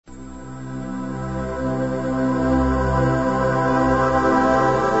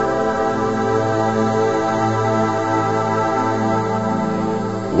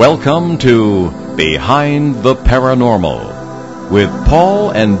Welcome to Behind the Paranormal with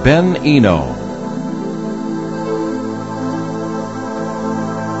Paul and Ben Eno.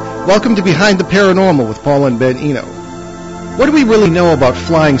 Welcome to Behind the Paranormal with Paul and Ben Eno. What do we really know about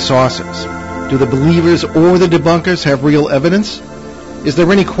flying saucers? Do the believers or the debunkers have real evidence? Is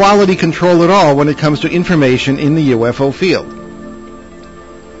there any quality control at all when it comes to information in the UFO field?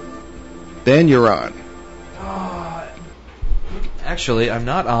 Ben, you're on. Actually, I'm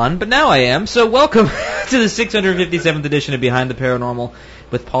not on, but now I am. So welcome to the 657th edition of Behind the Paranormal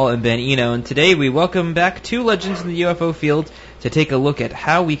with Paul and Ben Eno. And today we welcome back two legends in the UFO field to take a look at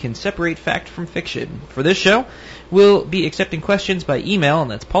how we can separate fact from fiction. For this show, we'll be accepting questions by email,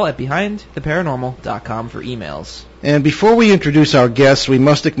 and that's Paul at BehindTheParanormal.com for emails. And before we introduce our guests, we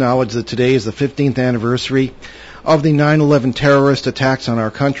must acknowledge that today is the 15th anniversary of the 9/11 terrorist attacks on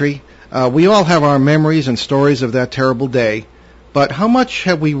our country. We all have our memories and stories of that terrible day. But how much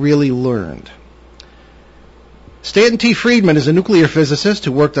have we really learned? Stanton T. Friedman is a nuclear physicist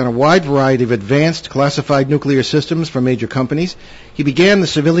who worked on a wide variety of advanced classified nuclear systems for major companies. He began the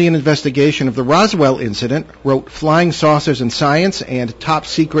civilian investigation of the Roswell incident, wrote Flying Saucers in Science and Top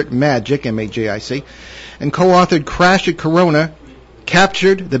Secret Magic, M-A-J-I-C, and co-authored Crash at Corona,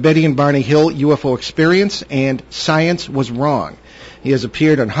 Captured, the Betty and Barney Hill UFO Experience, and Science Was Wrong. He has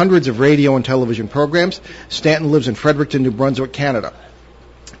appeared on hundreds of radio and television programs. Stanton lives in Fredericton, New Brunswick, Canada.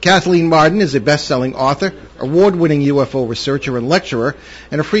 Kathleen Marden is a best-selling author, award-winning UFO researcher and lecturer,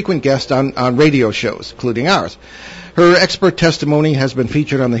 and a frequent guest on radio shows, including ours. Her expert testimony has been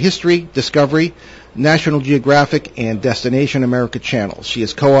featured on the History, Discovery, National Geographic, and Destination America channels. She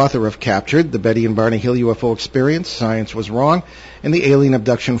is co-author of Captured, the Betty and Barney Hill UFO Experience, Science Was Wrong, and the Alien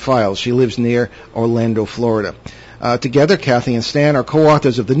Abduction Files. She lives near Orlando, Florida. Together, Kathy and Stan are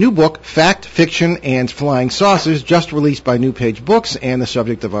co-authors of the new book, Fact, Fiction, and Flying Saucers, just released by New Page Books, and the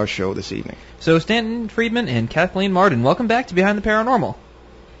subject of our show this evening. So Stanton Friedman and Kathleen Marden, welcome back to Behind the Paranormal.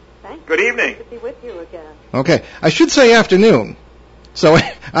 Thanks. Good evening. Good to be with you again. Okay, I should say afternoon, so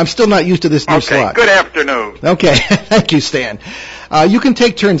I'm still not used to this new slot. Okay, good afternoon. Okay, thank you, Stan. You can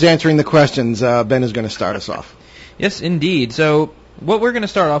take turns answering the questions. Ben is going to start us off. Yes, indeed. So what we're going to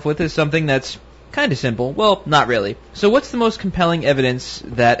start off with is something that's kind of simple. Well, not really. So what's the most compelling evidence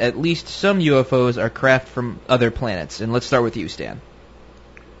that at least some UFOs are craft from other planets? And let's start with you, Stan.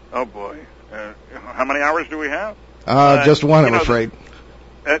 Oh, boy. How many hours do we have? Just one, I'm afraid.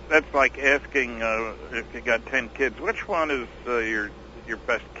 That's like asking if you got 10 kids, which one is your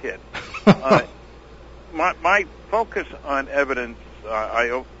best kid? My focus on evidence,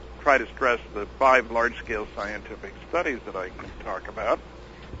 I try to stress the 5 large-scale scientific studies that I can talk about.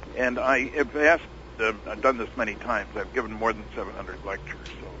 And I have I've done this many times. I've given more than 700 lectures,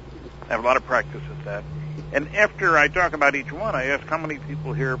 so I have a lot of practice at that. And after I talk about each one, I ask how many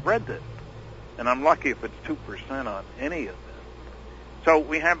people here have read this. And I'm lucky if it's 2% on any of them. So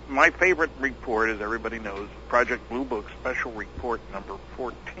we have my favorite report, as everybody knows, Project Blue Book Special Report number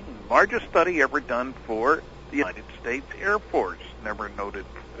 14. Largest study ever done for the United States Air Force, never noted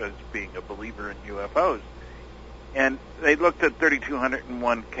as being a believer in UFOs. And they looked at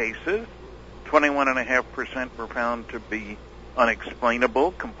 3,201 cases. 21.5% were found to be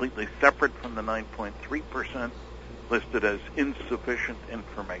unexplainable, completely separate from the 9.3% listed as insufficient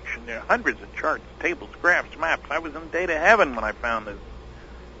information. There are hundreds of charts, tables, graphs, maps. I was in data heaven when I found this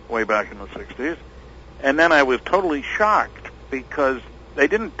way back in the 60s. And then I was totally shocked because they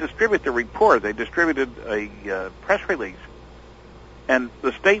didn't distribute the report. They distributed a press release. And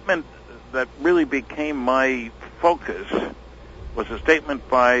the statement that really became my focus was a statement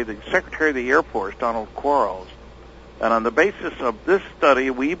by the Secretary of the Air Force, Donald Quarles. And on the basis of this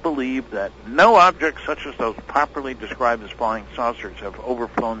study, we believe that no objects such as those properly described as flying saucers have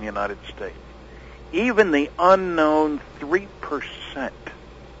overflown the United States. Even the unknown 3%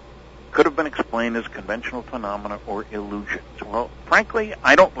 could have been explained as conventional phenomena or illusions. Well, frankly,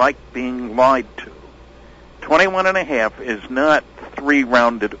 I don't like being lied to. 21.5 is not 3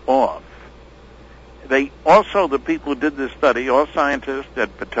 rounded off. The people who did this study, all scientists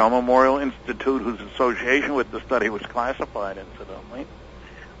at Battelle Memorial Institute, whose association with the study was classified, incidentally,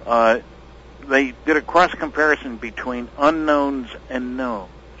 they did a cross-comparison between unknowns and knowns.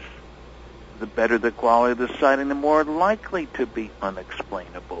 The better the quality of the sighting, the more likely to be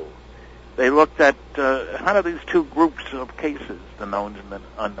unexplainable. They looked at how do these two groups of cases, the knowns and the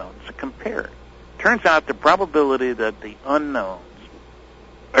unknowns, compare. Turns out the probability that the unknowns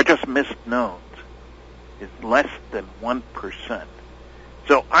are just missed knowns is less than 1%.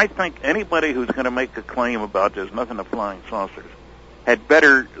 So I think anybody who's going to make a claim about there's nothing to flying saucers had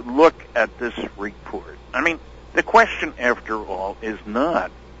better look at this report. I mean, the question, after all, is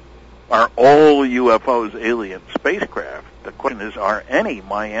not are all UFOs alien spacecraft? The question is, are any?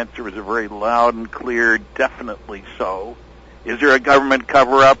 My answer is a very loud and clear, definitely so. Is there a government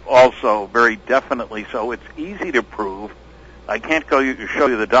cover-up? Also, very definitely so. It's easy to prove. I can't show you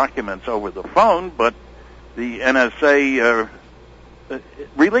the documents over the phone, but the NSA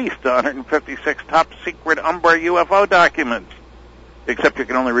released 156 top-secret Umbra UFO documents, except you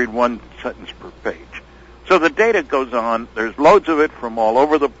can only read one sentence per page. So the data goes on. There's loads of it from all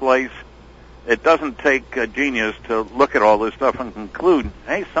over the place. It doesn't take a genius to look at all this stuff and conclude,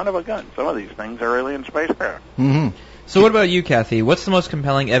 hey, son of a gun, some of these things are alien spacecraft. Mm-hmm. So what about you, Kathy? What's the most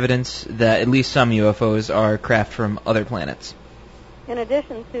compelling evidence that at least some UFOs are craft from other planets? In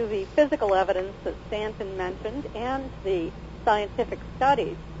addition to the physical evidence that Stanton mentioned and the scientific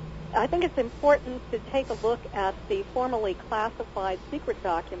studies, I think it's important to take a look at the formally classified secret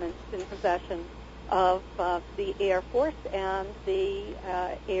documents in possession of the Air Force and the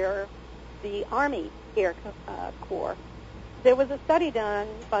Army Air Corps. There was a study done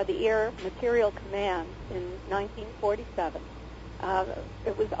by the Air Material Command in 1947.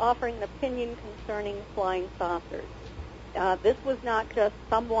 It was offering an opinion concerning flying saucers. This was not just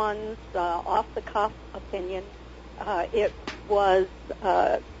someone's off-the-cuff opinion. It was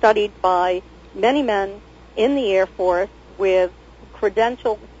studied by many men in the Air Force with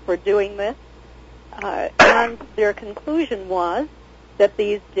credentials for doing this, and their conclusion was that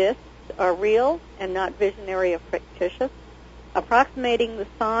these discs are real and not visionary or fictitious, approximating the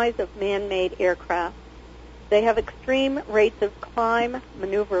size of man-made aircraft. They have extreme rates of climb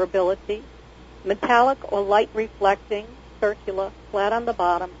maneuverability, metallic or light-reflecting, circular, flat on the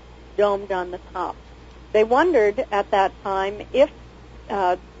bottom, domed on the top. They wondered at that time if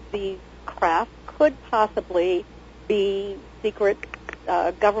these craft could possibly be secret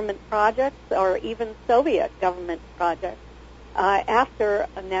government projects or even Soviet government projects. After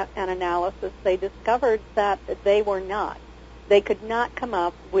an analysis, they discovered that they were not. They could not come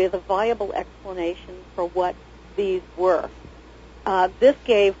up with a viable explanation for what these were. This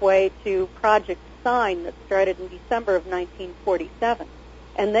gave way to Project Sign that started in December of 1947,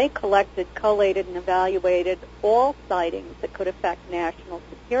 and they collected, collated, and evaluated all sightings that could affect national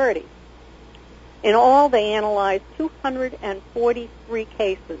security. In all, they analyzed 243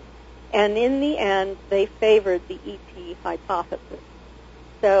 cases, and in the end, they favored the ET hypothesis.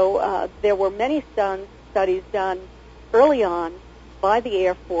 So there were many studies done early on by the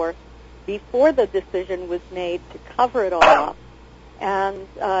Air Force before the decision was made to cover it all up, and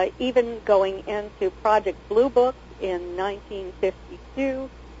even going into Project Blue Book in 1952,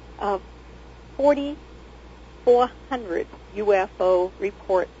 4,400 UFO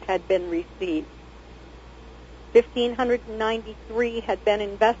reports had been received. 1,593 had been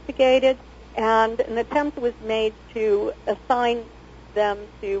investigated, and an attempt was made to assign them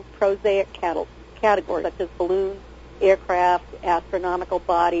to prosaic categories, such as balloons, aircraft, astronomical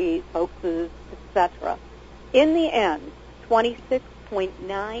bodies, hoaxes, etc. In the end,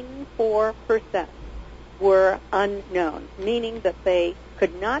 26.94% were unknown, meaning that they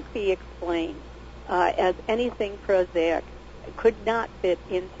could not be explained as anything prosaic, could not fit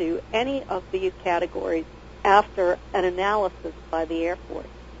into any of these categories after an analysis by the Air Force.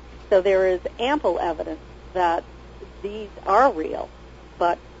 So there is ample evidence that these are real,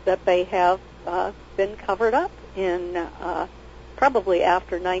 but that they have been covered up in probably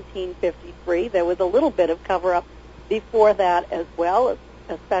after 1953. There was a little bit of cover-up before that as well,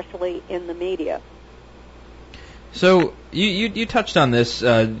 especially in the media. So you touched on this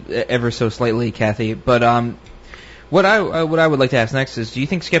ever so slightly, Kathy, but what I would like to ask next is, do you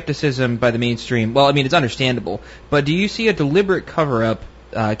think skepticism by the mainstream, well, I mean, it's understandable, but do you see a deliberate cover-up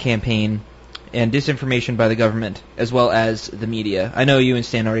campaign and disinformation by the government as well as the media? I know you and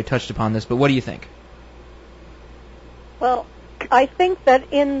Stan already touched upon this, but what do you think? Well, I think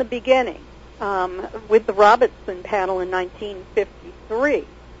that in the beginning, with the Robertson panel in 1953,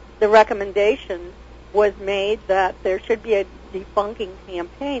 the recommendation was made that there should be a debunking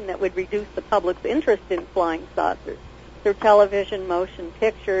campaign that would reduce the public's interest in flying saucers through television, motion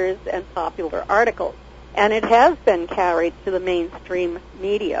pictures, and popular articles. And it has been carried to the mainstream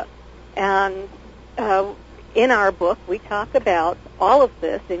media. And in our book, we talk about all of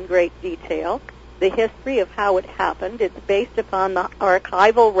this in great detail, the history of how it happened. It's based upon the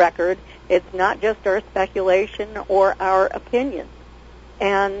archival record. It's not just our speculation or our opinion.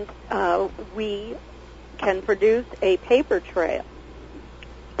 And we can produce a paper trail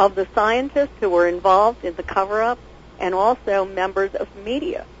of the scientists who were involved in the cover-up and also members of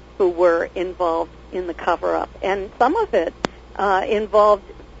media who were involved in the cover-up. And some of it involved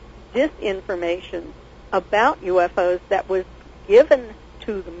disinformation about UFOs that was given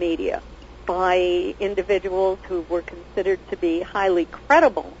to the media by individuals who were considered to be highly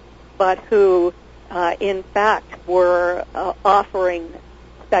credible, but who, in fact, were offering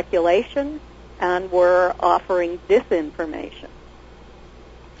speculation and were offering disinformation.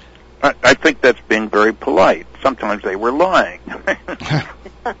 I think that's being very polite. Sometimes they were lying.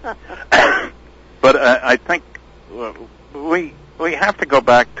 But I think we have to go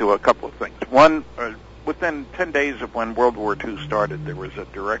back to a couple of things. One, within 10 days of when World War II started, there was a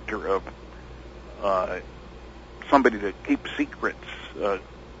director of somebody to keep secrets, to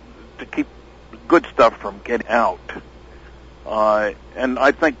keep good stuff from getting out. And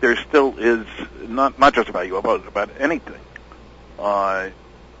I think there still is, not just about UFOs, about anything.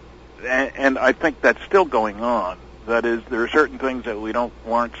 And I think that's still going on. That is, there are certain things that we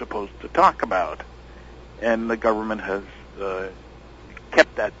weren't supposed to talk about, and the government has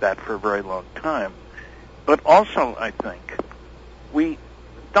kept at that for a very long time. But also, I think, we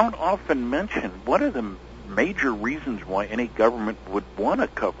don't often mention what are the major reasons why any government would want to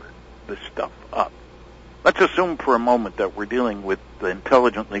cover this stuff up. Let's assume for a moment that we're dealing with the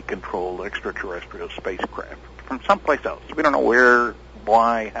intelligently controlled extraterrestrial spacecraft from someplace else. We don't know where,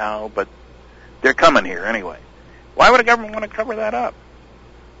 why, how, but they're coming here anyway. Why would a government want to cover that up?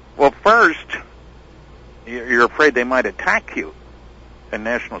 Well, first, you're afraid they might attack you, and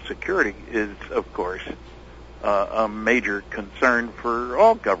national security is, of course, a major concern for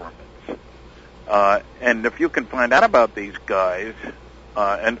all governments. And if you can find out about these guys,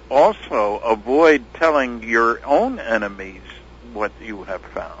 and also avoid telling your own enemies what you have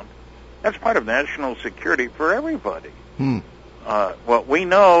found, that's part of national security for everybody. What we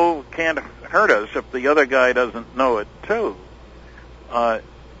know can't hurt us if the other guy doesn't know it too.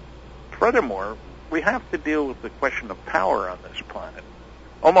 Furthermore, we have to deal with the question of power on this planet.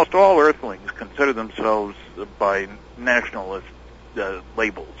 Almost all Earthlings consider themselves by nationalist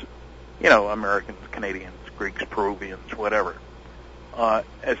labels. You know, Americans, Canadians, Greeks, Peruvians, whatever.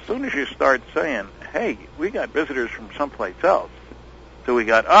 As soon as you start saying, hey, we got visitors from someplace else, so we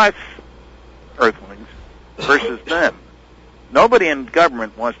got us, Earthlings, versus them, nobody in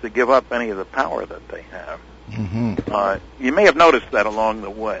government wants to give up any of the power that they have. You may have noticed that along the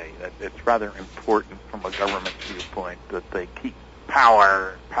way, that it's rather important from a government viewpoint that they keep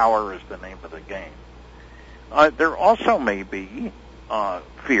power. Power is the name of the game. There also may be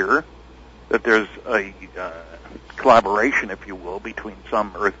fear that there's a collaboration, if you will, between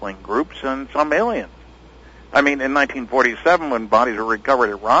some Earthling groups and some aliens. I mean, in 1947, when bodies were recovered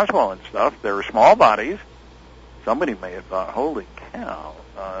at Roswell and stuff, there were small bodies. Somebody may have thought, holy cow,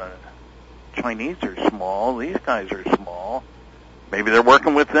 Chinese are small, these guys are small. Maybe they're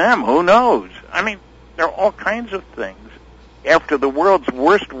working with them, who knows? I mean, there are all kinds of things. After the world's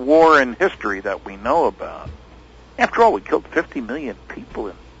worst war in history that we know about, after all, we killed 50 million people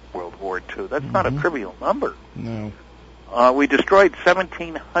in World War II. That's not a trivial number. No. We destroyed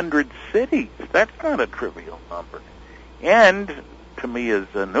 1,700 cities. That's not a trivial number. And, to me as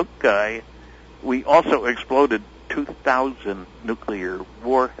a nuke guy, we also exploded 2,000 nuclear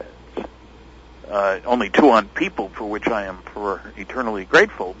warheads. Only 2 on people, for which I am eternally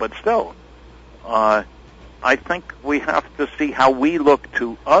grateful, but still. I think we have to see how we look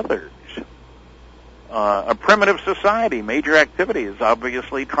to others. A primitive society, major activity is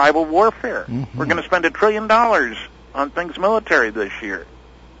obviously tribal warfare. We're going to spend $1 trillion on things military this year.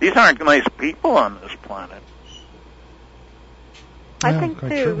 These aren't nice people on this planet. I think,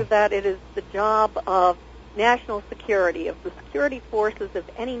 too, that it is the job of national security, of the security forces of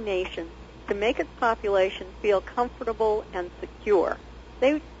any nation, to make its population feel comfortable and secure.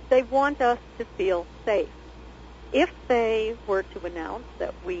 They want us to feel safe. If they were to announce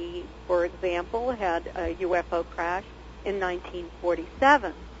that we, for example, had a UFO crash in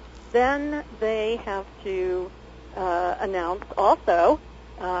 1947, then they have to announce also,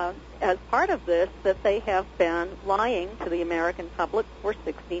 as part of this, that they have been lying to the American public for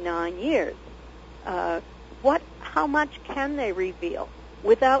 69 years. How much can they reveal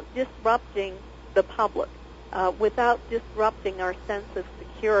without disrupting the public, without disrupting our sense of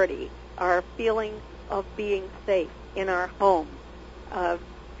security, our feeling of being safe in our home?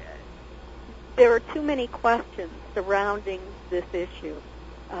 There are too many questions surrounding this issue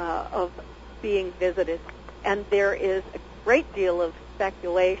of being visited, and there is a great deal of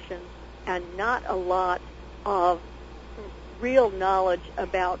speculation and not a lot of real knowledge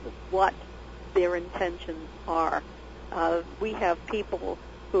about what their intentions are. We have people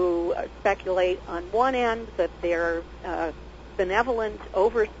who speculate on one end that they're benevolent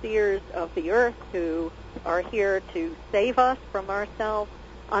overseers of the earth who are here to save us from ourselves.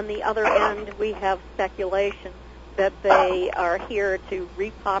 On the other end, we have speculation that they are here to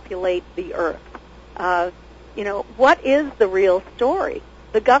repopulate the Earth. What is the real story?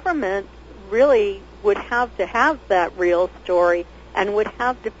 The government really would have to have that real story and would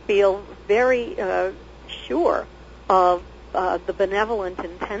have to feel very sure of the benevolent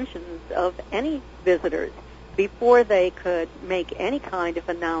intentions of any visitors before they could make any kind of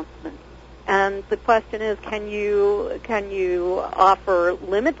announcement. And the question is, can you offer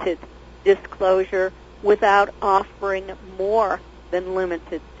limited disclosure without offering more than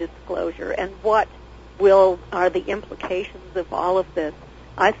limited disclosure? And what are the implications of all of this?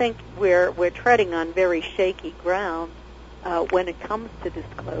 I think we're treading on very shaky ground when it comes to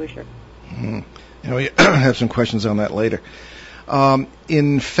disclosure. Mm-hmm. We have some questions on that later.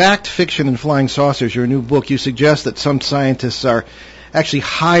 In Fact, Fiction, and Flying Saucers, your new book, you suggest that some scientists are actually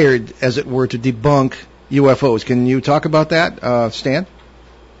hired, as it were, to debunk UFOs. Can you talk about that, Stan?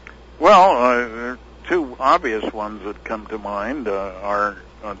 Well, there are two obvious ones that come to mind are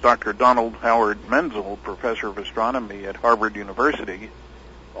Dr. Donald Howard Menzel, professor of astronomy at Harvard University,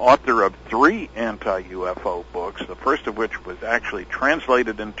 author of 3 anti-UFO books, the first of which was actually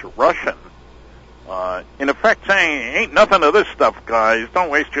translated into Russian, in effect saying, ain't nothing to this stuff, guys, don't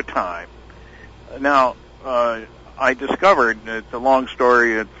waste your time. Now, I discovered, it's a long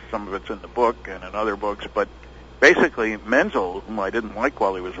story, some of it's in the book and in other books, but basically Menzel, whom I didn't like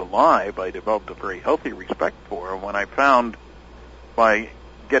while he was alive, I developed a very healthy respect for. When I found, by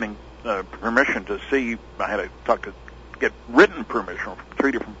getting permission to see, I had to get written permission from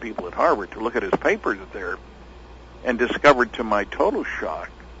 3 different people at Harvard to look at his papers there, and discovered to my total shock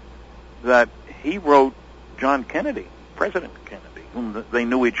that he wrote John Kennedy, President Kennedy, whom they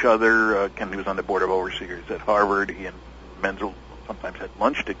knew each other. Kennedy was on the board of overseers at Harvard. He and Menzel sometimes had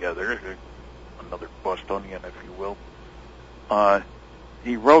lunch together, another Bostonian, if you will.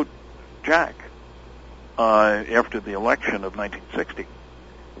 He wrote Jack after the election of 1960.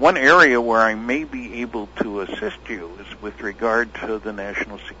 One area where I may be able to assist you is with regard to the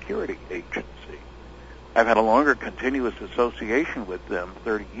National Security Agency. I've had a longer continuous association with them,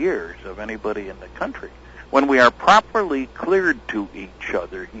 30 years, of anybody in the country. When we are properly cleared to each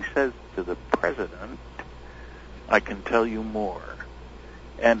other, he says to the president, I can tell you more.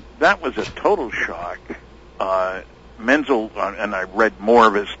 And that was a total shock. Menzel, and I read more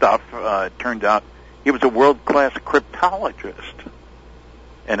of his stuff, it turned out he was a world-class cryptologist.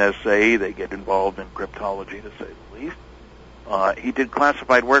 NSA, they get involved in cryptology, to say the least. He did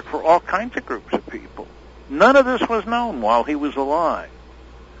classified work for all kinds of groups of people. None of this was known while he was alive.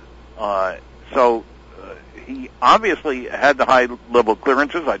 So he obviously had the high-level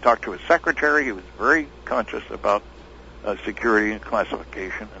clearances. I talked to his secretary. He was very conscious about security and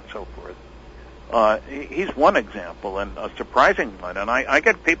classification and so forth. He's one example, and a surprising one. And I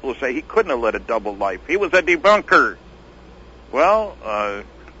get people who say he couldn't have led a double life. He was a debunker. Well,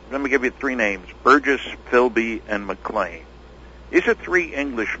 let me give you 3 names: Burgess, Philby, and McLean. These are 3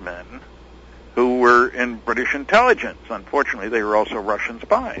 Englishmen who were in British intelligence. Unfortunately, they were also Russian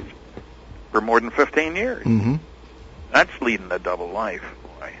spies for more than 15 years. Mm-hmm. That's leading a double life,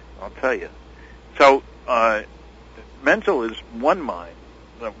 boy, I'll tell you. So Menzel is one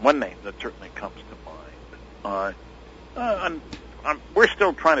name that certainly comes to mind. We're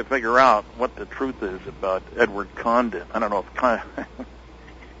still trying to figure out what the truth is about Edward Condon. I don't know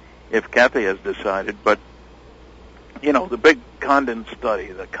if Kathy has decided, but the big Condon study,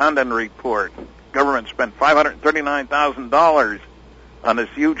 the Condon report, government spent $539,000 on this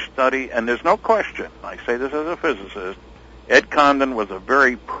huge study, and there's no question, I say this as a physicist, Ed Condon was a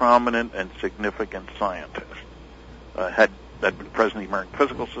very prominent and significant scientist. Had been president of the American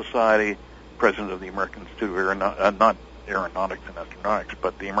Physical Society, president of the American Institute of not Aeronautics and Astronautics,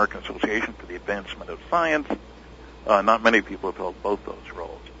 but the American Association for the Advancement of Science. Not many people have held both those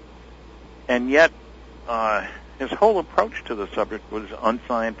roles. And yet, his whole approach to the subject was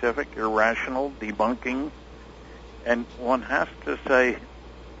unscientific, irrational, debunking, and one has to say,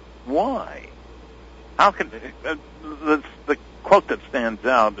 why? How can the quote that stands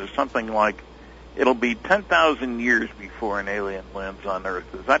out is something like, it'll be 10,000 years before an alien lands on Earth.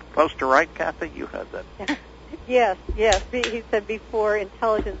 Is that close to right, Kathy? You had that. Yes. He said before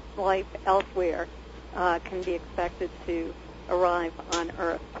intelligent life elsewhere can be expected to arrive on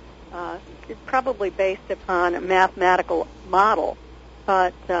Earth. It's probably based upon a mathematical model,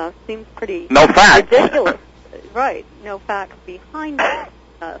 but seems pretty ridiculous. Right, no facts behind it.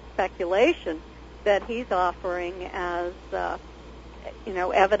 Speculation that he's offering as,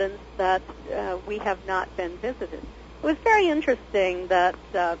 evidence that we have not been visited. It was very interesting that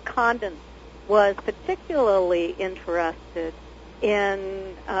Condon was particularly interested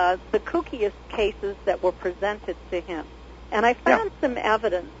in the kookiest cases that were presented to him. And I found some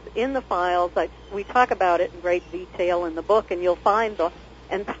evidence in the files. We talk about it in great detail in the book, and you'll find the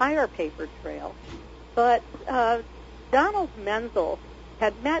entire paper trail. But Donald Menzel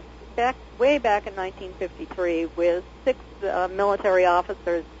had met way back in 1953 with 6 military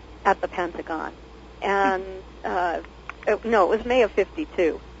officers at the Pentagon. And, it was May of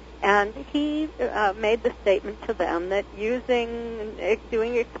 52. And he made the statement to them that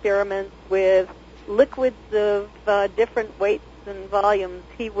doing experiments with liquids of different weights and volumes,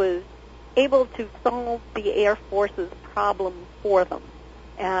 he was able to solve the Air Force's problem for them.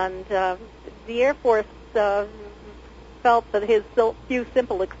 And the Air Force felt that his few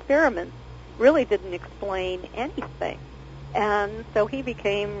simple experiments really didn't explain anything. And so he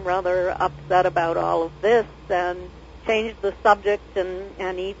became rather upset about all of this and changed the subject,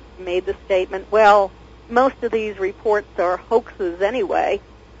 and he made the statement, well, most of these reports are hoaxes anyway.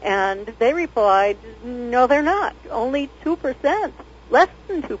 And they replied, no, they're not. Only 2%, less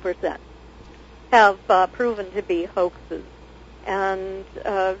than 2%, have proven to be hoaxes. And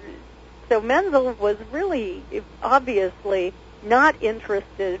so Menzel was really obviously not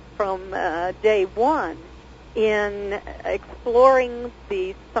interested from day one in exploring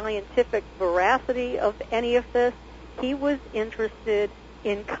the scientific veracity of any of this. He was interested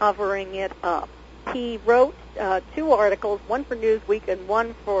in covering it up. He wrote 2 articles, one for Newsweek and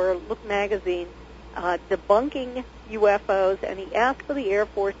one for Look magazine, debunking UFOs, and he asked for the Air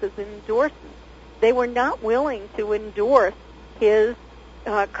Force's endorsement. They were not willing to endorse his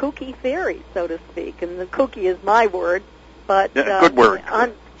kooky theory, so to speak, and the kooky is my word, but good word.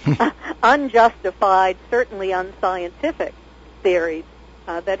 Unjustified, certainly unscientific theories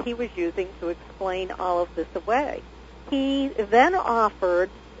that he was using to explain all of this away. He then offered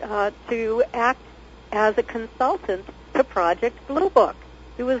to act as a consultant to Project Blue Book,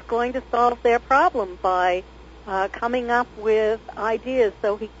 who was going to solve their problem by coming up with ideas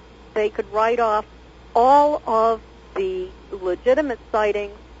so they could write off all of the legitimate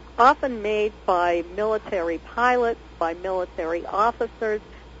sightings, often made by military pilots, by military officers,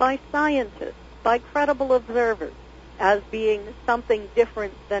 by scientists, by credible observers, as being something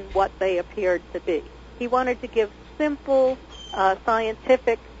different than what they appeared to be. He wanted to give simple,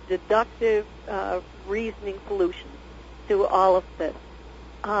 scientific, deductive, reasoning solutions to all of this.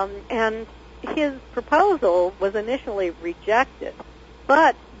 And his proposal was initially rejected.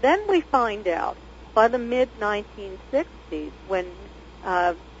 But then we find out by the mid-1960s, when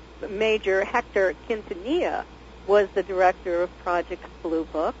Major Hector Quintanilla was the director of Project Blue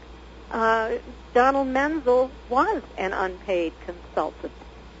Book, Donald Menzel was an unpaid consultant.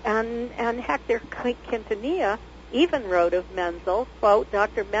 And Hector Quintanilla even wrote of Menzel, quote,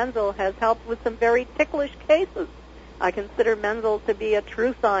 Dr. Menzel has helped with some very ticklish cases. I consider Menzel to be a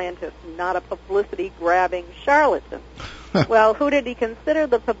true scientist, not a publicity-grabbing charlatan. Well, who did he consider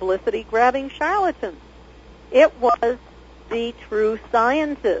the publicity-grabbing charlatans? It was the true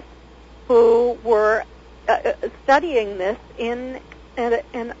scientists who were studying this in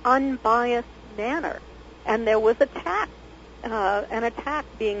an unbiased manner. And there was an attack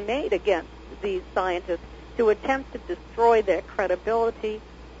being made against these scientists to attempt to destroy their credibility,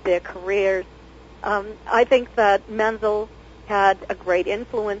 their careers. I think that Menzel had a great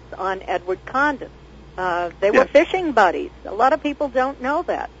influence on Edward Condon. They were fishing buddies. A lot of people don't know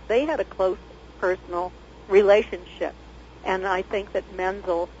that. They had a close personal relationship. And I think that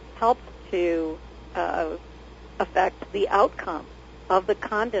Menzel helped to affect the outcome of the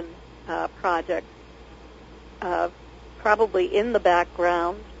Condon project, probably in the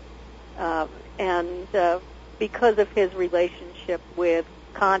background, and because of his relationship with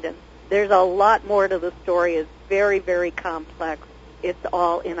Condon. There's a lot more to the story. It's very, very complex. It's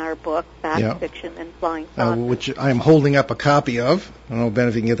all in our book, Fact, Fiction, and Flying Saucers. Which I'm holding up a copy of. I don't know, Ben,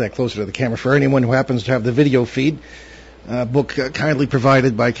 if you can get that closer to the camera. For anyone who happens to have the video feed, book kindly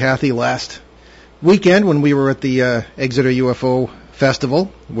provided by Kathy last weekend when we were at the Exeter UFO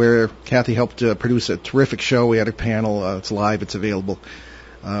Festival, where Kathy helped produce a terrific show. We had a panel. It's live. It's available.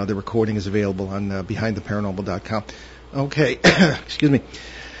 The recording is available on BehindTheParanormal.com. Okay. Excuse me.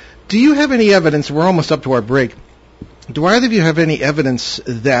 Do you have any evidence, we're almost up to our break, do either of you have any evidence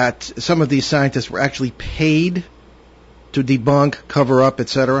that some of these scientists were actually paid to debunk, cover up,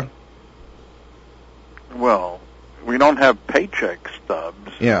 etc.? Well, we don't have paycheck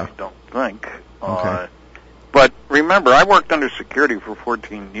stubs, I don't think. Okay. But remember, I worked under security for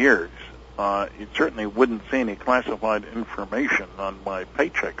 14 years. You certainly wouldn't see any classified information on my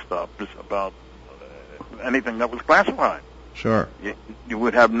paycheck stubs about anything that was classified. Sure. You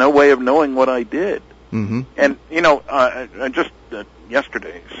would have no way of knowing what I did. Mm-hmm. And, I just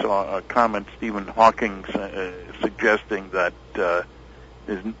yesterday saw a comment Stephen Hawking suggesting that the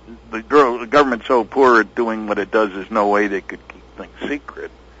government's so poor at doing what it does, there's no way they could keep things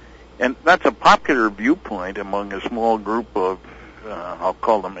secret. And that's a popular viewpoint among a small group of, I'll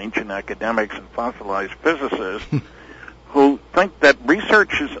call them ancient academics and fossilized physicists, who think that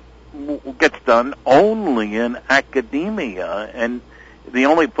research gets done only in academia, and the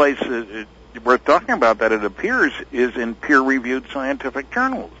only place worth talking about that it appears is in peer-reviewed scientific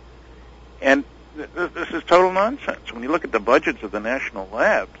journals. And this is total nonsense. When you look at the budgets of the national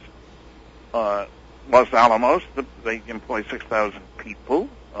labs, Los Alamos, they employ 6,000 people.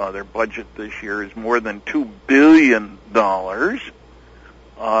 Their budget this year is more than $2 billion.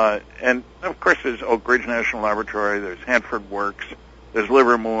 And, of course, there's Oak Ridge National Laboratory, there's Hanford Works, there's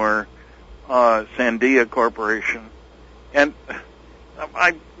Livermore, Sandia Corporation. And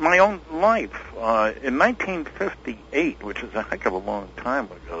my own life, in 1958, which is a heck of a long time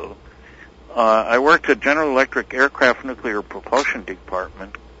ago, I worked at General Electric Aircraft Nuclear Propulsion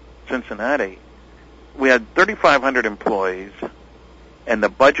Department, Cincinnati. We had 3,500 employees, and the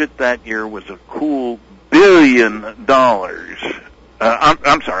budget that year was a cool $1 billion.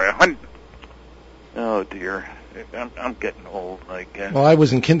 I'm sorry, 100. Oh dear, I'm getting old, I guess. Well, I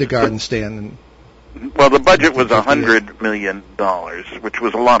was in kindergarten, Stan. Well, the budget was $100 million, which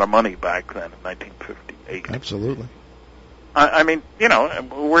was a lot of money back then in 1958. Absolutely. I mean,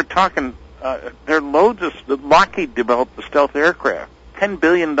 we're talking. There are loads of. Lockheed developed the stealth aircraft, $10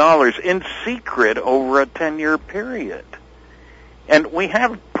 billion in secret over a 10-year period, and we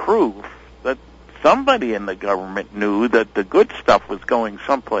have proof that somebody in the government knew that the good stuff was going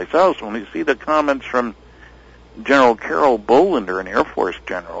someplace else. When we see the comments from General Carroll Bolender, an Air Force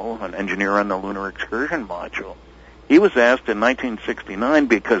general, an engineer on the Lunar Excursion Module, he was asked in 1969,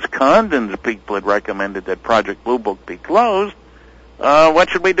 because Condon's people had recommended that Project Blue Book be closed, what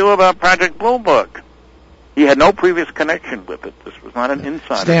should we do about Project Blue Book? He had no previous connection with it. This was not an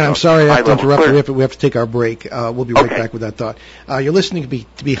insider. Stan, I'm sorry I have to interrupt you. We have to take our break. We'll be right back with that thought. You're listening to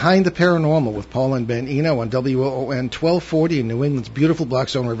Behind the Paranormal with Paul and Ben Eno on WOON 1240 in New England's beautiful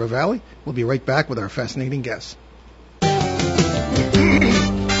Blackstone River Valley. We'll be right back with our fascinating guests. ON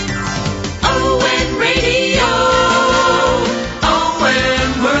Radio,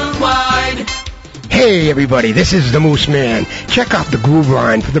 ON Worldwide. Hey everybody, this is the Moose Man. Check out the Groove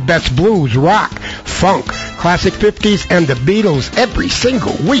Line for the best blues, rock, funk, classic 50s, and the Beatles every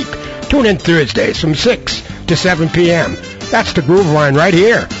single week. Tune in Thursdays from 6 to 7 p.m. That's the Groove Line right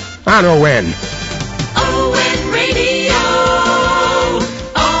here on ON. ON Radio,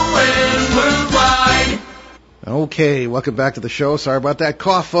 ON Worldwide. Okay, welcome back to the show. Sorry about that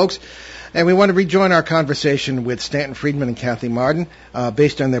cough, folks. And we want to rejoin our conversation with Stanton Friedman and Kathy Marden,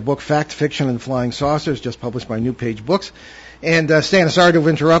 based on their book Fact, Fiction, and Flying Saucers, just published by New Page Books. And Stan, sorry to have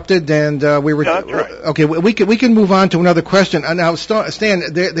interrupted, and we were that's right. Okay. We can move on to another question. Now, Stan,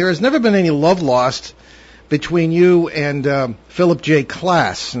 there has never been any love lost between you and Philip J.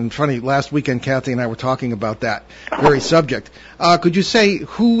 Klass. And funny, last weekend Kathy and I were talking about that very subject. Could you say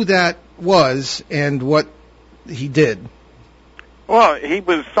who that was and what he did? Well, he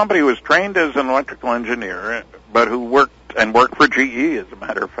was somebody who was trained as an electrical engineer, but who worked for GE, as a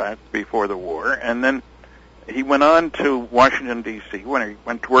matter of fact, before the war. And then he went on to Washington, D.C., when he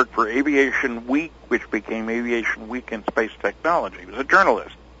went to work for Aviation Week, which became Aviation Week in Space Technology. He was a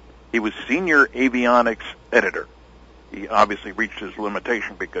journalist. He was senior avionics editor. He obviously reached his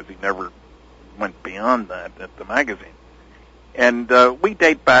limitation because he never went beyond that at the magazine. And we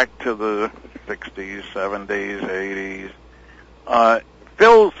date back to the 60s, 70s, 80s.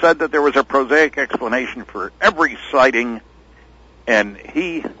 Phil said that there was a prosaic explanation for every sighting, and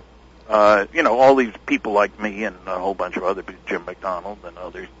he, all these people like me and a whole bunch of other people, Jim McDonald and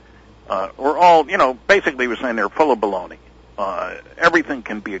others, were all, basically were saying they're full of baloney. Everything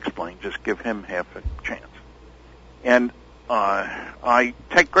can be explained, just give him half a chance. And I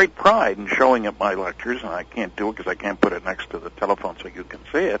take great pride in showing at my lectures, and I can't do it because I can't put it next to the telephone so you can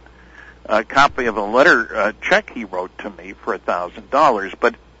see it, a copy of a letter check he wrote to me for $1,000,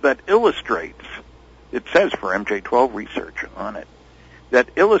 but that illustrates, it says for MJ12 research on it, that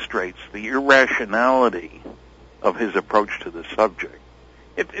illustrates the irrationality of his approach to the subject.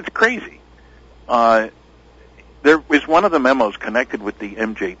 It's crazy. There was one of the memos connected with the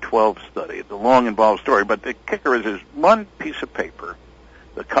MJ12 study. It's a long, involved story, but the kicker is there's one piece of paper,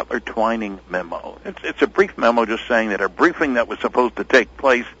 the Cutler-Twining memo. It's a brief memo just saying that a briefing that was supposed to take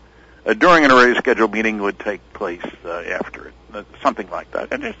place during an already scheduled meeting would take place after it, something like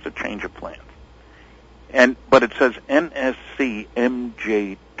that, and just a change of plans. But it says NSC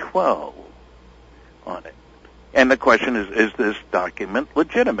MJ12. on it. And the question is this document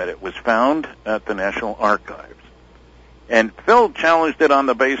legitimate? It was found at the National Archives. And Phil challenged it on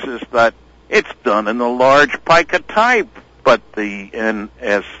the basis that it's done in the large pica type, but the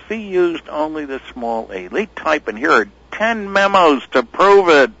NSC used only the small elite type, and here are 10 memos to prove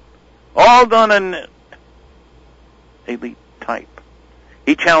it, all done in elite type.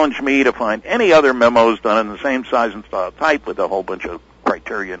 He challenged me to find any other memos done in the same size and style type with a whole bunch of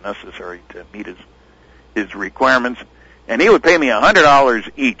criteria necessary to meet his requirements, and he would pay me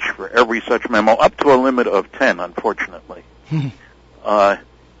 $100 each for every such memo, up to a limit of 10, unfortunately.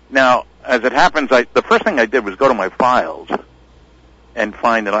 Now, as it happens, the first thing I did was go to my files and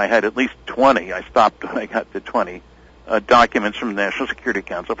find that I had at least 20. I stopped when I got to 20 documents from the National Security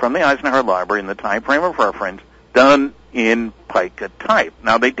Council from the Eisenhower Library in the time frame of reference, done in pica type.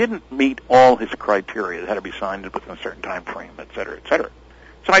 Now, they didn't meet all his criteria. It had to be signed within a certain time frame, et cetera, et cetera.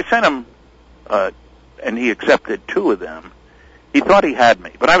 So I sent him, and he accepted 2 of them. He thought he had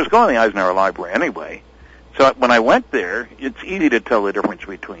me, but I was going to the Eisenhower Library anyway. So when I went there, it's easy to tell the difference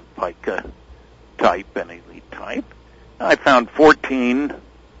between pica type and elite type. I found 14,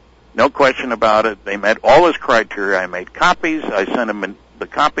 no question about it. They met all his criteria. I made copies. I sent him the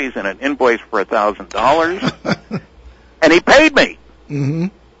copies and an invoice for $1,000, and he paid me. Mm-hmm.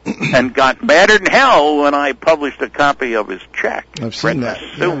 And got madder than hell when I published a copy of his check. I've seen that.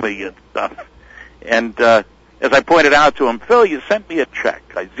 Sue me and stuff. And as I pointed out to him, Phil, you sent me a check.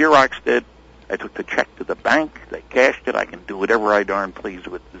 I Xeroxed it. I took the check to the bank. They cashed it. I can do whatever I darn please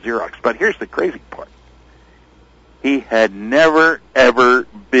with the Xerox. But here's the crazy part. He had never, ever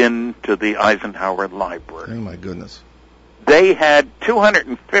been to the Eisenhower Library. Oh, my goodness. They had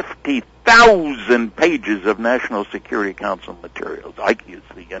 250,000 pages of National Security Council materials. Ike used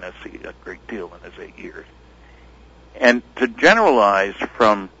the NSC a great deal in his 8 years. And to generalize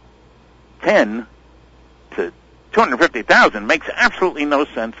from 10 to 250,000 makes absolutely no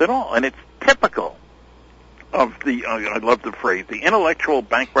sense at all. And it's typical of I love the phrase, the intellectual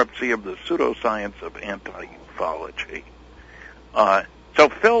bankruptcy of the pseudoscience of anti-ufology. So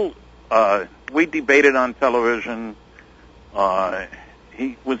Phil, we debated on television.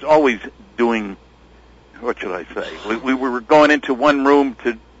 He was always doing, what should I say? We were going into one room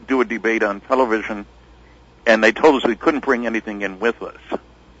to do a debate on television, and they told us we couldn't bring anything in with us.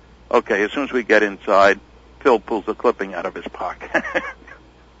 Okay, as soon as we get inside, Phil pulls a clipping out of his pocket.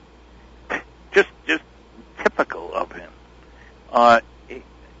 just typical of him.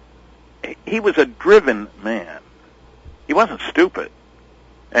 He was a driven man. He wasn't stupid.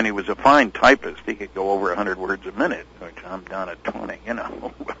 And he was a fine typist. He could go over 100 words a minute, which I'm down at 20,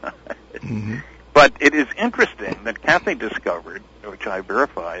 Mm-hmm. But it is interesting that Kathy discovered, which I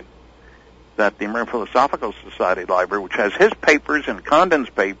verified, that the American Philosophical Society Library, which has his papers and Condon's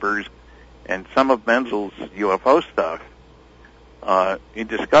papers and some of Menzel's UFO stuff, she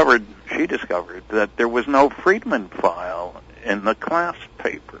discovered that there was no Friedman file in the class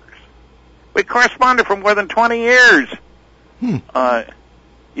papers. We corresponded for more than 20 years.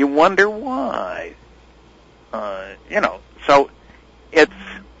 You wonder why. So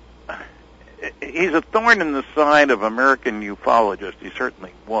he's a thorn in the side of American ufologists. He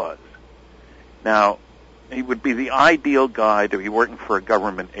certainly was. Now, he would be the ideal guy to be working for a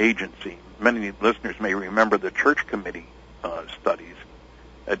government agency. Many listeners may remember the Church Committee studies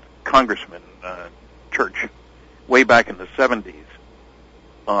at Congressman Church way back in the 70s.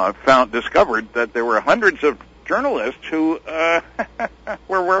 Discovered that there were hundreds of journalists who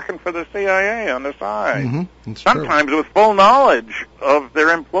were working for the CIA on the side, sometimes true. With full knowledge of their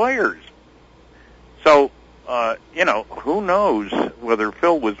employers. So, who knows whether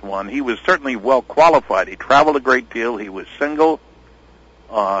Phil was one. He was certainly well qualified. He traveled a great deal. He was single.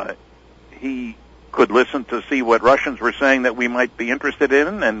 He could listen to see what Russians were saying that we might be interested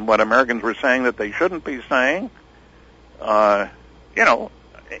in and what Americans were saying that they shouldn't be saying.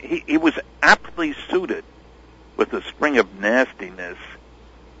 He was aptly suited with a string of nastiness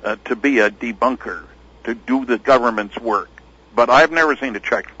to be a debunker, to do the government's work. But I've never seen a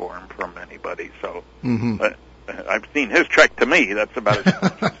check for him from anybody, so I've seen his check to me. That's about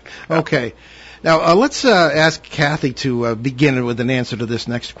it. Okay. Now, let's ask Kathy to begin with an answer to this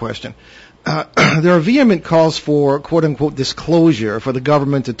next question. There are vehement calls for, quote-unquote, disclosure for the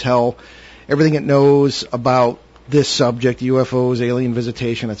government to tell everything it knows about this subject, UFOs, alien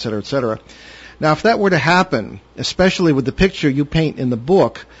visitation, et cetera, et cetera. Now, if that were to happen, especially with the picture you paint in the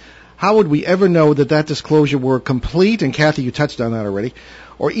book, how would we ever know that that disclosure were complete? And Kathy, you touched on that already.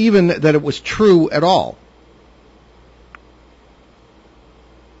 Or even that it was true at all?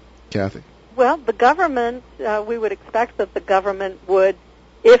 Kathy? Well, the government, we would expect that the government would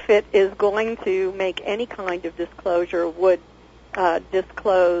if it is going to make any kind of disclosure, would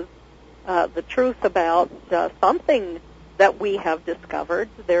disclose the truth about something that we have discovered.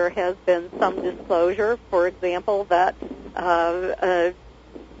 There has been some disclosure, for example, that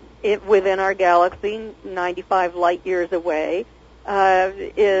within our galaxy, 95 light years away,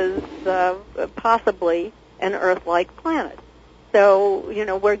 is possibly an Earth-like planet.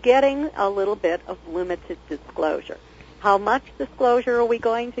 So, we're getting a little bit of limited disclosure. How much disclosure are we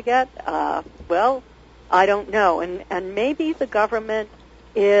going to get? Well, I don't know. And maybe the government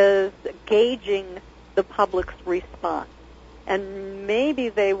is gauging the public's response. And maybe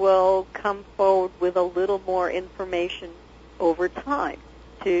they will come forward with a little more information over time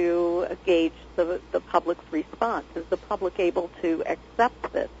to gauge the public's response. Is the public able to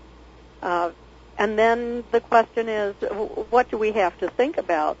accept this? And then the question is, what do we have to think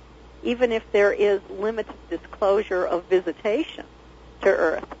about? Even if there is limited disclosure of visitation to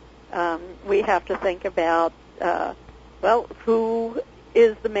Earth, we have to think about, who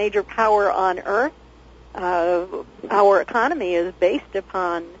is the major power on Earth? Our economy is based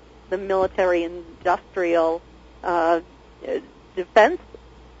upon the military-industrial defense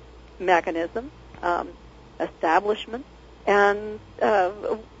mechanism, establishment, and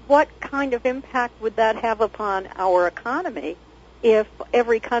what kind of impact would that have upon our economy if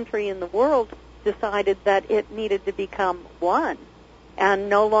every country in the world decided that it needed to become one and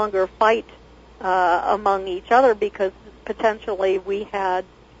no longer fight among each other because potentially we had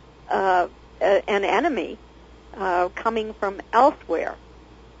an enemy coming from elsewhere?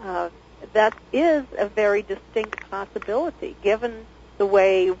 That is a very distinct possibility. Given the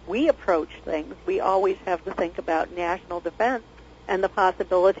way we approach things, we always have to think about national defense and the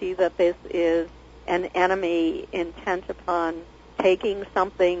possibility that this is an enemy intent upon taking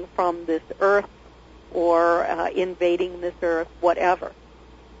something from this Earth or invading this Earth, whatever.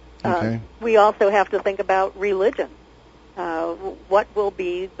 Okay. We also have to think about religion. What will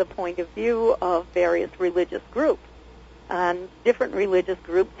be the point of view of various religious groups? And different religious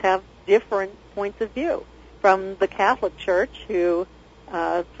groups have different points of view. From the Catholic Church, who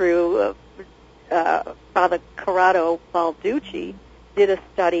through Father Corrado Balducci did a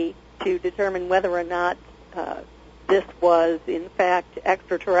study to determine whether or not this was, in fact,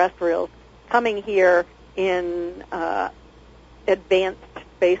 extraterrestrials coming here in advanced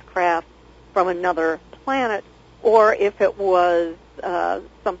spacecraft from another planet, or if it was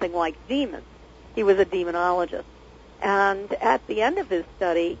something like demons. He was a demonologist. And at the end of his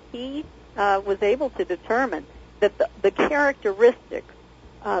study, he was able to determine that the characteristics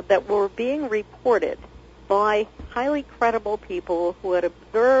that were being reported by highly credible people who had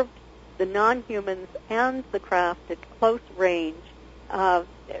observed the non-humans and the craft at close range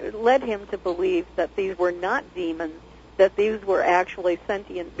led him to believe that these were not demons, that these were actually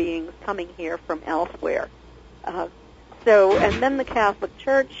sentient beings coming here from elsewhere. And then the Catholic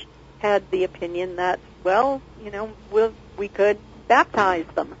Church had the opinion that, we could baptize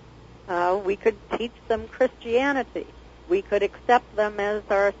them. We could teach them Christianity. We could accept them as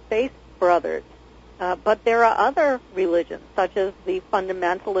our space brothers. But there are other religions, such as the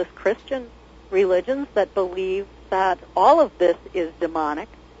fundamentalist Christian religions, that believe that all of this is demonic,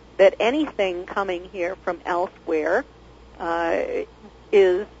 that anything coming here from elsewhere has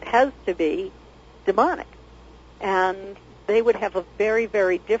to be demonic. And they would have a very,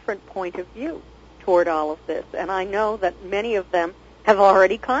 very different point of view toward all of this. And I know that many of them have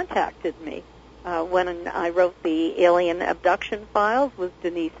already contacted me. When I wrote the alien abduction files with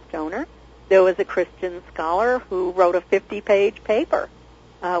Denise Stoner, there was a Christian scholar who wrote a 50-page paper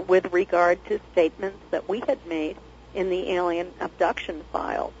with regard to statements that we had made in the alien abduction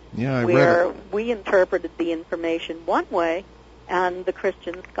files, where we interpreted the information one way and the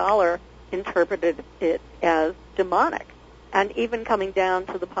Christian scholar interpreted it as demonic, and even coming down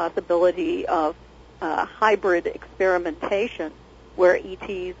to the possibility of hybrid experimentation where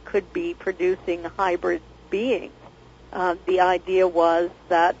ETs could be producing hybrid beings. The idea was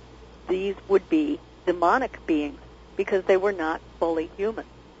that these would be demonic beings because they were not fully human.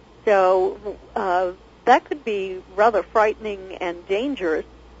 So that could be rather frightening and dangerous,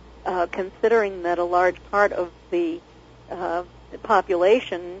 considering that a large part of the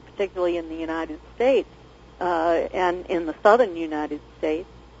population, particularly in the United States and in the southern United States,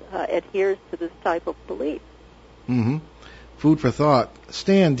 adheres to this type of belief. Mm-hmm. Food for thought.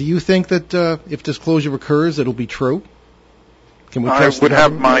 Stan, do you think that if disclosure occurs, it'll be true? Can we trust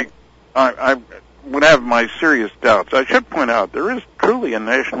I would have my serious doubts. I should point out there is truly a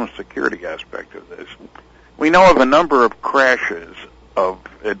national security aspect of this. We know of a number of crashes of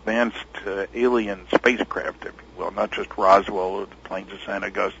advanced alien spacecraft, if you Roswell, not just Roswell, the plains of San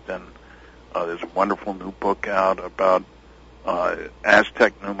Agustin. There's a wonderful new book out about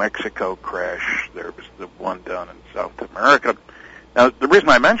Aztec, New Mexico crash. There was the one down in South America. Now, the reason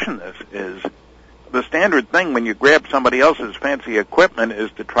I mention this is the standard thing when you grab somebody else's fancy equipment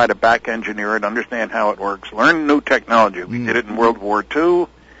is to try to back engineer it, understand how it works, learn new technology. We did it in World War II.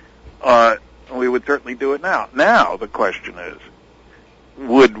 We would certainly do it now. Now, the question is,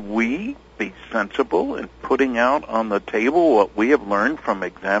 would we be sensible in putting out on the table what we have learned from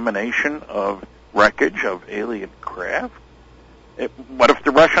examination of wreckage of alien craft? What if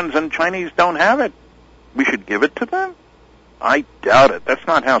the Russians and Chinese don't have it? We should give it to them? I doubt it. That's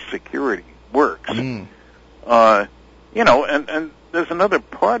not how security works. And there's another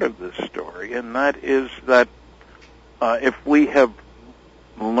part of this story, and that is that if we have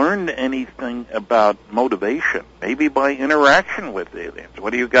learned anything about motivation, maybe by interaction with aliens,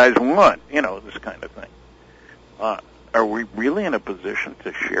 what do you guys want? This kind of thing. Are we really in a position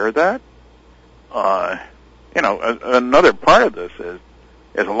to share that? Another part of this is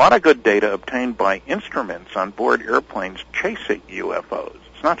there's a lot of good data obtained by instruments on board airplanes chasing UFOs.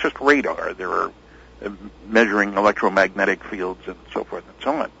 It's not just radar. There are measuring electromagnetic fields and so forth and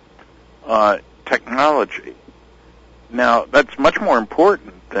so on. Technology. Now, that's much more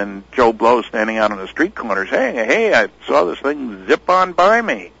important than Joe Blow standing out on the street corners. Hey, I saw this thing zip on by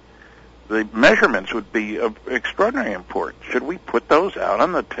me. The measurements would be of extraordinary importance. Should we put those out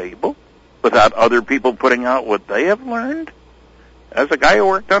on the table without other people putting out what they have learned? As a guy who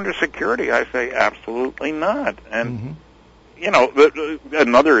worked under security, I say absolutely not. And,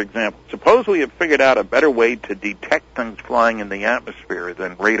 another example. Suppose we have figured out a better way to detect things flying in the atmosphere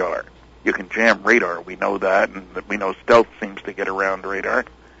than radar. You can jam radar. We know that, and we know stealth seems to get around radar.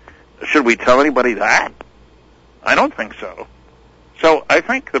 Should we tell anybody that? I don't think so. So I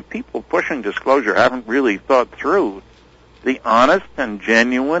think the people pushing disclosure haven't really thought through the honest and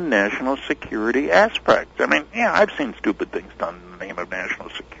genuine national security aspects. I mean, I've seen stupid things done in the name of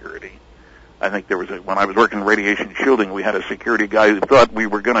national security. I think there was when I was working in radiation shielding, we had a security guy who thought we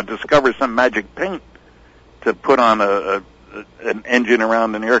were going to discover some magic paint to put on an engine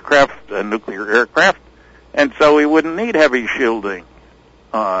around an aircraft, a nuclear aircraft, and so we wouldn't need heavy shielding.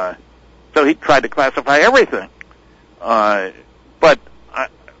 So he tried to classify everything. But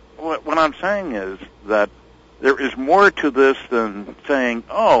what I'm saying is that there is more to this than saying,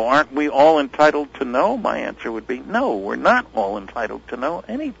 aren't we all entitled to know? My answer would be, no, we're not all entitled to know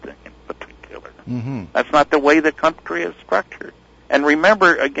anything in particular. That's not the way the country is structured. And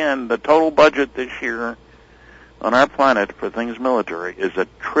remember, again, the total budget this year on our planet for things military is $1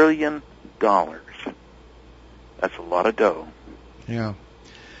 trillion. That's a lot of dough. Yeah.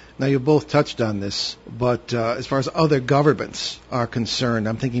 Now, you both touched on this, but as far as other governments are concerned,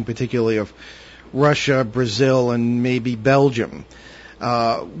 I'm thinking particularly of Russia, Brazil, and maybe Belgium,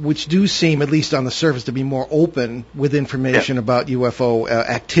 which do seem, at least on the surface, to be more open with information about UFO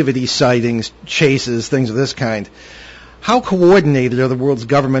activity, sightings, chases, things of this kind. How coordinated are the world's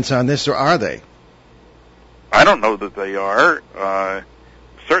governments on this, or are they? I don't know that they are.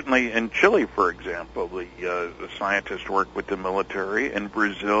 Certainly in Chile, for example, the scientists work with the military. In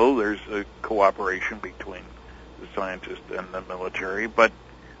Brazil, there's a cooperation between the scientists and the military. But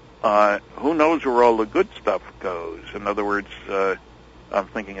who knows where all the good stuff goes? In other words, I'm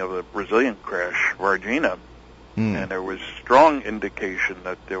thinking of the Brazilian crash, Varginha, and there was strong indication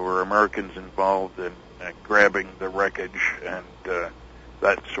that there were Americans involved in grabbing the wreckage and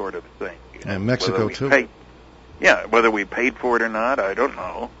that sort of thing. And Mexico, too. Whether we paid for it or not, I don't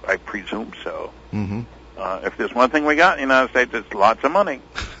know. I presume so. If there's one thing we got in the United States, it's lots of money.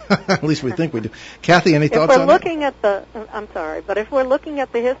 At least we think we do. Kathy, any thoughts on that? I'm sorry, but if we're looking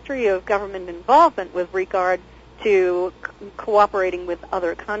at the history of government involvement with regard to cooperating with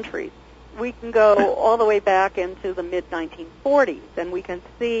other countries, we can go all the way back into the mid-1940s, and we can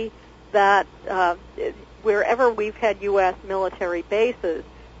see that wherever we've had U.S. military bases,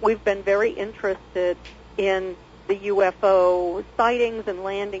 we've been very interested in the UFO sightings and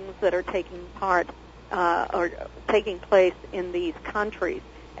landings that are taking place in these countries.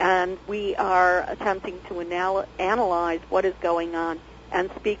 And we are attempting to analyze what is going on and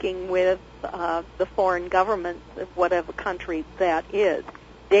speaking with the foreign governments of whatever country that is,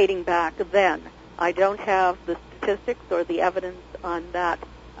 dating back then. I don't have the statistics or the evidence on that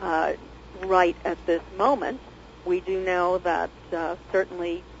right at this moment. We do know that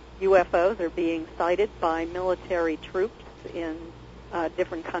certainly UFOs are being sighted by military troops in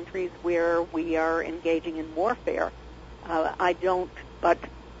different countries where we are engaging in warfare. But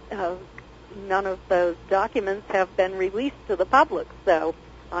none of those documents have been released to the public, so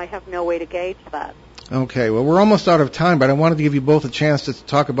I have no way to gauge that. Okay, well, we're almost out of time, but I wanted to give you both a chance to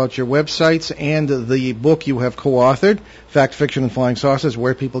talk about your websites and the book you have co-authored, Fact, Fiction, and Flying Saucers,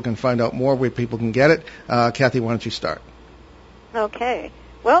 where people can find out more, where people can get it. Kathy, why don't you start? Okay.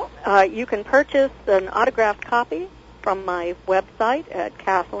 Well, you can purchase an autographed copy from my website at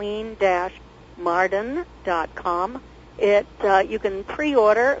Kathleen-Marden.com. You can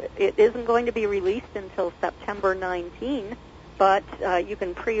pre-order. It isn't going to be released until September 19, but you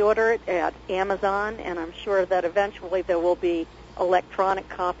can pre-order it at Amazon, and I'm sure that eventually there will be electronic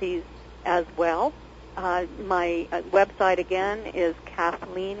copies as well. My website again is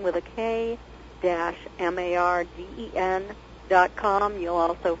Kathleen with a K -MARDEN.com. You'll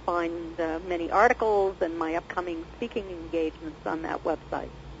also find many articles and my upcoming speaking engagements on that website.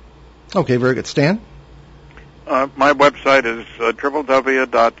 Okay, very good. Stan? My website is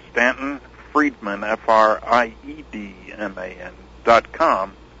www.stantonfriedman,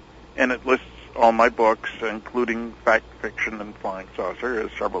 FRIEDMAN.com, and it lists all my books, including Fact, Fiction, and Flying Saucer, as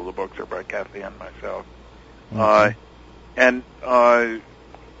several of the books are by Kathy and myself. Okay. And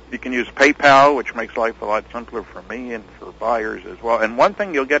you can use PayPal, which makes life a lot simpler for me and for buyers as well. And one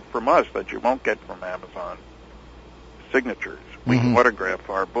thing you'll get from us that you won't get from Amazon, signatures. We autograph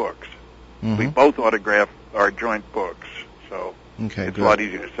our books. We both autograph our joint books, so it's good. a lot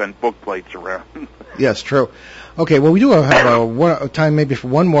easier to send book plates around. Yes, true. Okay, well, we do have time maybe for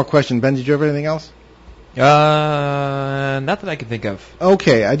one more question. Ben, did you have anything else? Not that I can think of.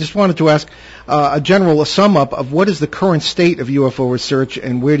 Okay, I just wanted to ask a sum up of what is the current state of UFO research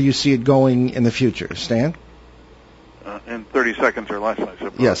and where do you see it going in the future? Stan? In 30 seconds or less, I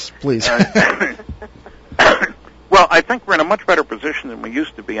suppose. Yes, please. Well, I think we're in a much better position than we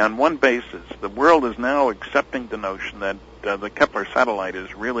used to be. On one basis, the world is now accepting the notion that the Kepler satellite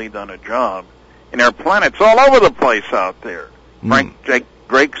has really done a job. And there are planets all over the place out there. Frank J.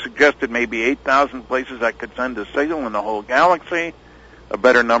 Drake suggested maybe 8,000 places that could send a signal in the whole galaxy. A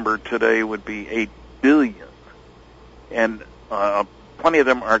better number today would be 8 billion. And plenty of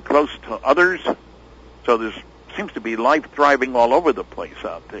them are close to others. So there seems to be life thriving all over the place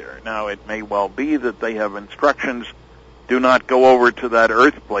out there. Now, it may well be that they have instructions, do not go over to that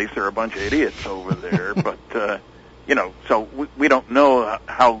Earth place. There are a bunch of idiots over there. But, so we don't know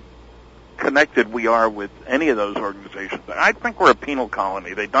how connected we are with any of those organizations. I think we're a penal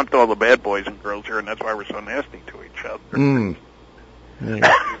colony. They dumped all the bad boys and girls here, and that's why we're so nasty to each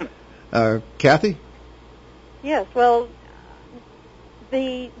other. Kathy? Yes, well,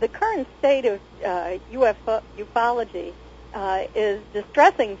 the current state of ufology is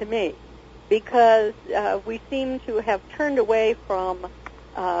distressing to me because we seem to have turned away from,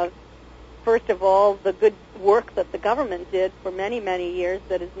 first of all, the good work that the government did for many, many years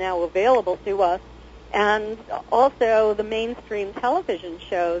that is now available to us, and also the mainstream television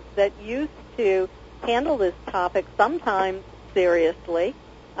shows that used to handle this topic sometimes seriously.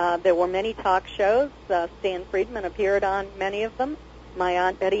 There were many talk shows. Stan Friedman appeared on many of them. My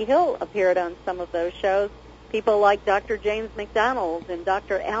Aunt Betty Hill appeared on some of those shows. People like Dr. James McDonald and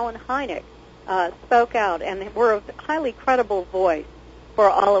Dr. Alan Hynek spoke out and were a highly credible voice for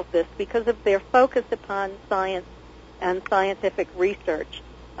all of this because of their focus upon science and scientific research.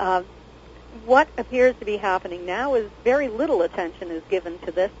 What appears to be happening now is very little attention is given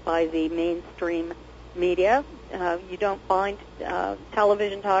to this by the mainstream media. You don't find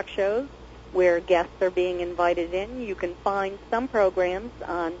television talk shows where guests are being invited in. You can find some programs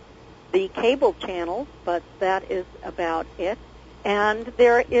on the cable channels, but that is about it. And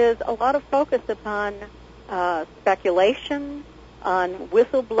there is a lot of focus upon speculation, on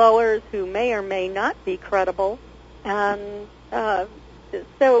whistleblowers who may or may not be credible. And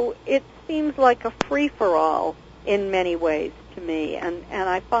so it seems like a free-for-all in many ways to me, and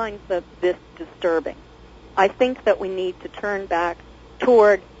I find this disturbing. I think that we need to turn back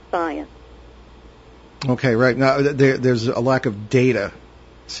toward science. Okay, right. Now, there's a lack of data,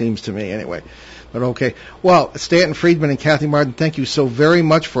 seems to me, anyway. But okay. Well, Stanton Friedman and Kathy Marden, thank you so very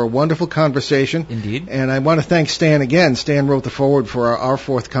much for a wonderful conversation. Indeed. And I want to thank Stan again. Stan wrote the foreword for our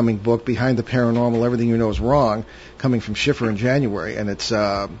forthcoming book, Behind the Paranormal, Everything You Know Is Wrong, coming from Schiffer in January. And it's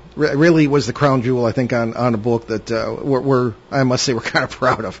really was the crown jewel, I think, on a book that I must say, we're kind of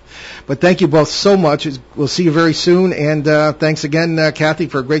proud of. But thank you both so much. We'll see you very soon. And thanks again, Kathy,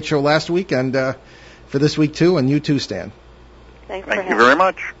 for a great show last week and for this week, too. And you too, Stan. Thank you very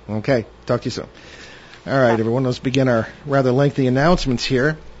much. Okay. Talk to you soon. All right, everyone. Let's begin our rather lengthy announcements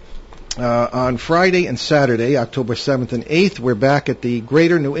here. On Friday and Saturday, October 7th and 8th, we're back at the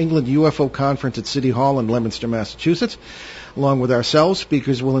Greater New England UFO Conference at City Hall in Leominster, Massachusetts. Along with ourselves,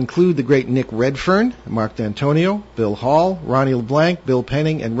 speakers will include the great Nick Redfern, Mark D'Antonio, Bill Hall, Ronnie LeBlanc, Bill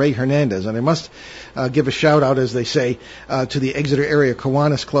Penning, and Ray Hernandez. And I must give a shout-out, as they say, to the Exeter Area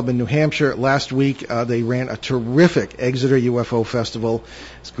Kiwanis Club in New Hampshire. Last week, they ran a terrific Exeter UFO Festival.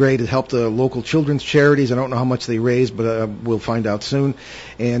 It's great. It helped the local children's charities. I don't know how much they raised, but we'll find out soon.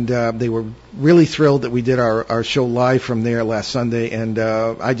 And they were really thrilled that we did our show live from there last Sunday. And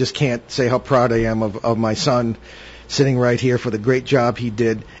I just can't say how proud I am of my son sitting right here for the great job he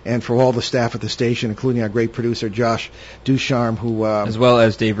did, and for all the staff at the station, including our great producer, Josh Ducharme, who... as well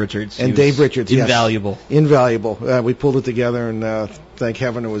as Dave Richards. And Dave Richards, invaluable. Yes. Invaluable. We pulled it together, and thank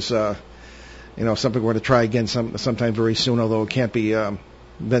heaven it was, something we're going to try again sometime very soon, although it can't be...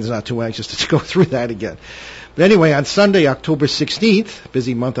 Ben's not too anxious to go through that again. But anyway, on Sunday, October 16th,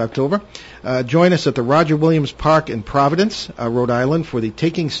 busy month October, join us at the Roger Williams Park in Providence, Rhode Island, for the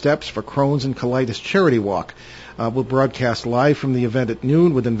Taking Steps for Crohn's and Colitis Charity Walk. We'll broadcast live from the event at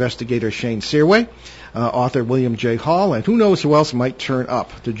noon with investigator Shane Searway, author William J. Hall, and who knows who else might turn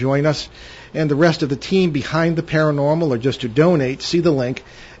up to join us. And the rest of the team behind the paranormal, or just to donate, see the link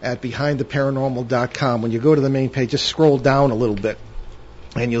at behindtheparanormal.com. When you go to the main page, just scroll down a little bit,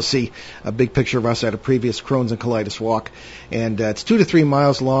 and you'll see a big picture of us at a previous Crohn's and Colitis walk. And it's 2 to 3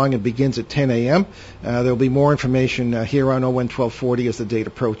 miles long and begins at 10 a.m. There'll be more information here on ON 1240 as the date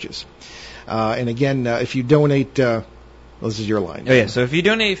approaches. And again, if you donate, this is your line. Oh, yeah. So if you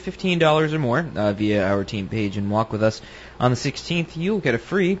donate $15 or more via our team page and walk with us on the 16th, you'll get a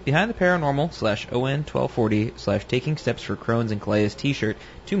free Behind the Paranormal /ON 1240 /Taking Steps for Crohn's and Colitis t-shirt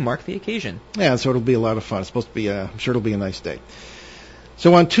to mark the occasion. Yeah, so it'll be a lot of fun. It's supposed to be, I'm sure it'll be a nice day.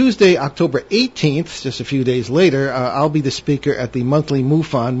 So on Tuesday, October 18th, just a few days later, I'll be the speaker at the monthly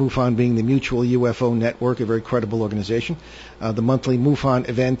MUFON being the Mutual UFO Network, a very credible organization. The monthly MUFON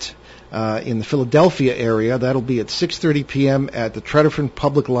event in the Philadelphia area. That'll be at 6:30 p.m. at the Treterford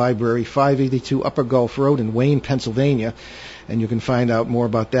Public Library, 582 Upper Gulf Road in Wayne, Pennsylvania. And you can find out more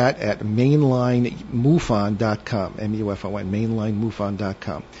about that at mainlinemufon.com, M-U-F-O-N,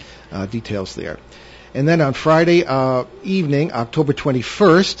 mainlinemufon.com. Details there. And then on Friday evening, October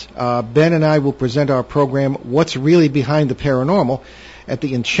 21st, Ben and I will present our program, What's Really Behind the Paranormal, at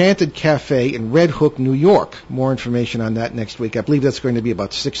the Enchanted Cafe in Red Hook, New York. More information on that next week. I believe that's going to be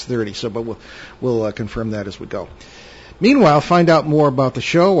about 6:30, but we'll confirm that as we go. Meanwhile, find out more about the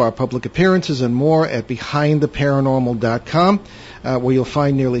show, our public appearances, and more at BehindTheParanormal.com, where you'll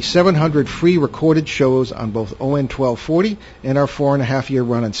find nearly 700 free recorded shows on both ON 1240 and our 4.5-year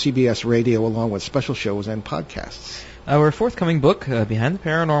run on CBS Radio, along with special shows and podcasts. Our forthcoming book, Behind the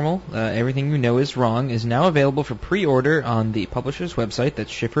Paranormal, Everything You Know Is Wrong, is now available for pre-order on the publisher's website,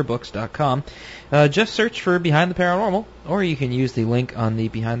 that's schifferbooks.com. Just search for Behind the Paranormal, or you can use the link on the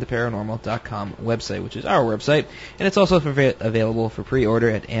BehindTheParanormal.com website, which is our website, and it's also available for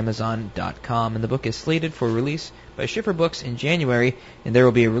pre-order at Amazon.com. And the book is slated for release by Schiffer Books in January, and there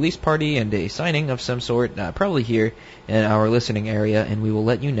will be a release party and a signing of some sort, probably here in our listening area, and we will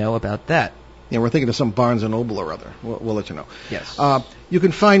let you know about that. Yeah, we're thinking of some Barnes & Noble or other. We'll let you know. Yes. You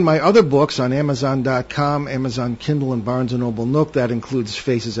can find my other books on Amazon.com, Amazon Kindle, and Barnes & Noble Nook. That includes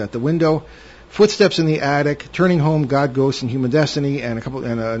Faces at the Window, Footsteps in the Attic, Turning Home, God, Ghosts, and Human Destiny, and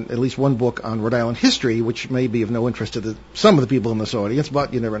at least one book on Rhode Island history, which may be of no interest to some of the people in this audience,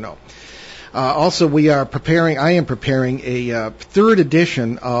 but you never know. Also, I am preparing a third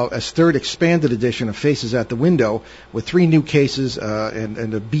expanded edition of Faces at the Window with 3 new cases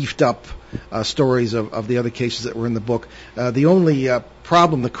and a beefed up stories of the other cases that were in the book. The only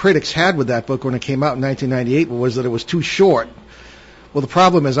problem the critics had with that book when it came out in 1998 was that it was too short. Well, the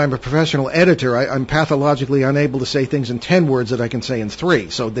problem is I'm a professional editor. I'm pathologically unable to say things in 10 words that I can say in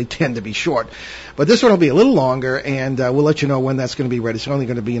 3, so they tend to be short. But this one will be a little longer, and we'll let you know when that's going to be ready. It's only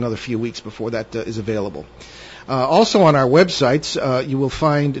going to be another few weeks before that is available. Also on our websites, you will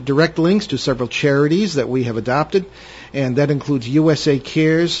find direct links to several charities that we have adopted, and that includes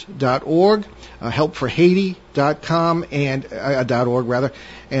usacares.org, helpforhaiti.com, and .org,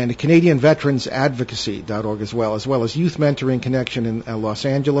 and CanadianVeteransAdvocacy.org as well as Youth Mentoring Connection in Los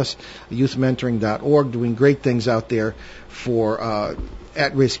Angeles, youthmentoring.org, doing great things out there for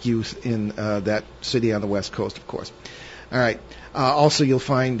at-risk youth in that city on the West Coast, of course. All right. Also, you'll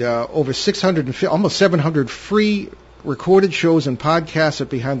find over 650, almost 700 free recorded shows and podcasts at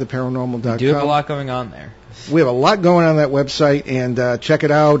BehindTheParanormal.com. We do have a lot going on there. We have a lot going on that website, and check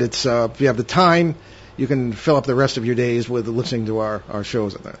it out. It's if you have the time you can fill up the rest of your days with listening to our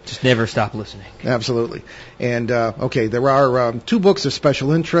shows on that. Just never stop listening. Absolutely. And, okay, there are 2 books of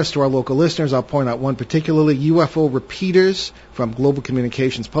special interest to our local listeners. I'll point out one particularly, UFO Repeaters from Global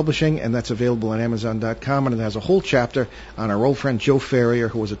Communications Publishing, and that's available on Amazon.com, and it has a whole chapter on our old friend Joe Ferrier,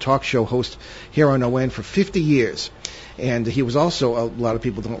 who was a talk show host here on ON for 50 years. And he was also, a lot of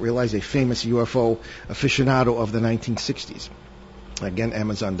people don't realize, a famous UFO aficionado of the 1960s. Again,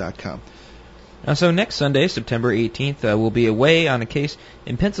 Amazon.com. So next Sunday, September 18th, we'll be away on a case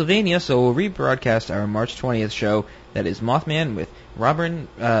in Pennsylvania, so we'll rebroadcast our March 20th show. That is Mothman with Robin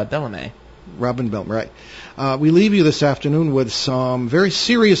Bellamy. Robin Bellamy, right. We leave you this afternoon with some very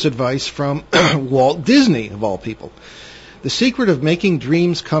serious advice from Walt Disney, of all people. The secret of making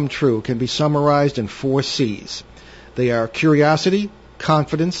dreams come true can be summarized in 4 C's. They are curiosity,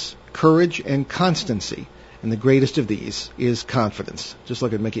 confidence, courage, and constancy. And the greatest of these is confidence. Just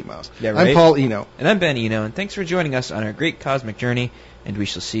look at Mickey Mouse. Yeah, right? I'm Paul Eno. And I'm Ben Eno, and thanks for joining us on our great cosmic journey, and we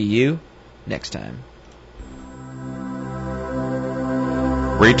shall see you next time.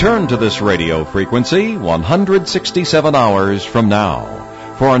 Return to this radio frequency 167 hours from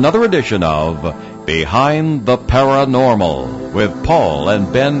now for another edition of Behind the Paranormal with Paul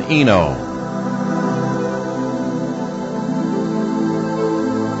and Ben Eno.